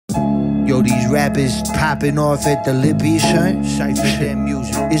Yo, these rappers popping off at the Lippy, son. Cypher that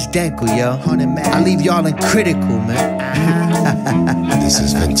music. It's Denku, yo. I leave y'all in critical, man. This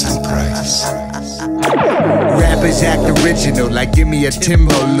is Vincent Pryce. Rappers act original, like give me a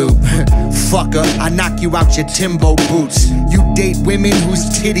Timbo loop. Fucker, I knock you out your Timbo boots. You date women whose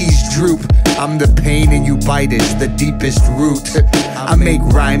titties droop. I'm the pain and you bite is the deepest root. I make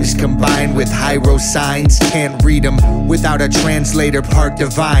rhymes combined with hiero signs. Can't read them without a translator, part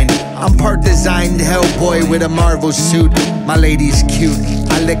divine. I'm part designed Hellboy with a Marvel suit. My lady's cute,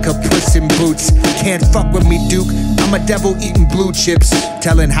 I lick her puss in boots. Can't fuck with me, Duke, I'm a devil eating blue chips.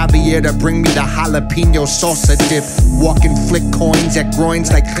 Telling Javier to bring me the jalapeno salsa dip. Walking flick coins at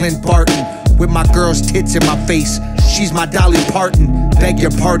groins like Clint Barton. With my girl's tits in my face, she's my Dolly Parton. Beg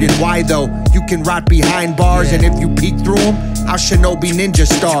your pardon, why though? You can rot behind bars, and if you peek through them, I'll Shinobi ninja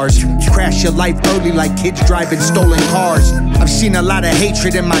stars. Crash your life early like kids driving stolen cars. I've seen a lot of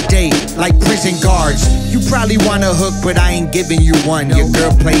hatred in my day, like prison guards. You probably want a hook, but I ain't giving you one. Your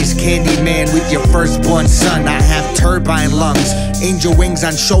girl plays Candyman with your firstborn son. I have turbine lungs, angel wings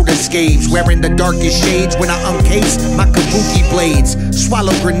on shoulder scabes. Wearing the darkest shades when I uncase my kabuki blades.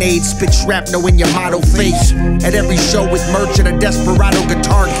 Swallow grenades, spit shrapnel in your model face. At every show with merch and a Desperado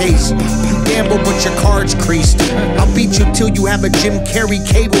guitar case. You gamble but your cards creased. I'll beat you till you have a Jim Carrey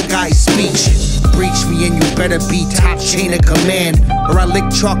cable guy speech. Breach me and you better be top chain of command, or I lick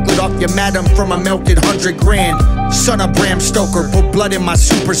chocolate off your madam from a melted 100 grand. Son of Bram Stoker, put blood in my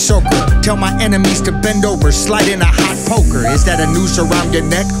super soaker. Tell my enemies to bend over, slide in a hot poker. Is that a noose around your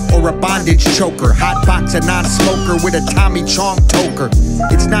neck or a bondage choker? Hot box a non-smoker with a Tommy Chong toker.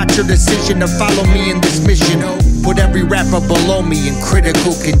 It's not your decision to follow me in this mission. Put every rapper below me in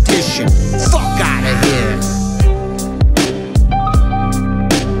critical condition. Fuck outta here.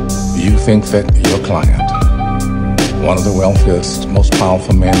 You think that your client, one of the wealthiest, most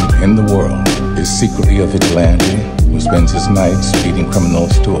powerful men in the world, is secretly a vigilante who spends his nights beating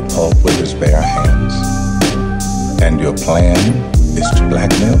criminals to a pulp with his bare hands. And your plan is to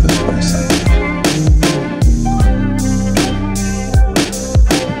blackmail this person.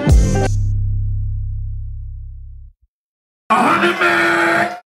 On the man!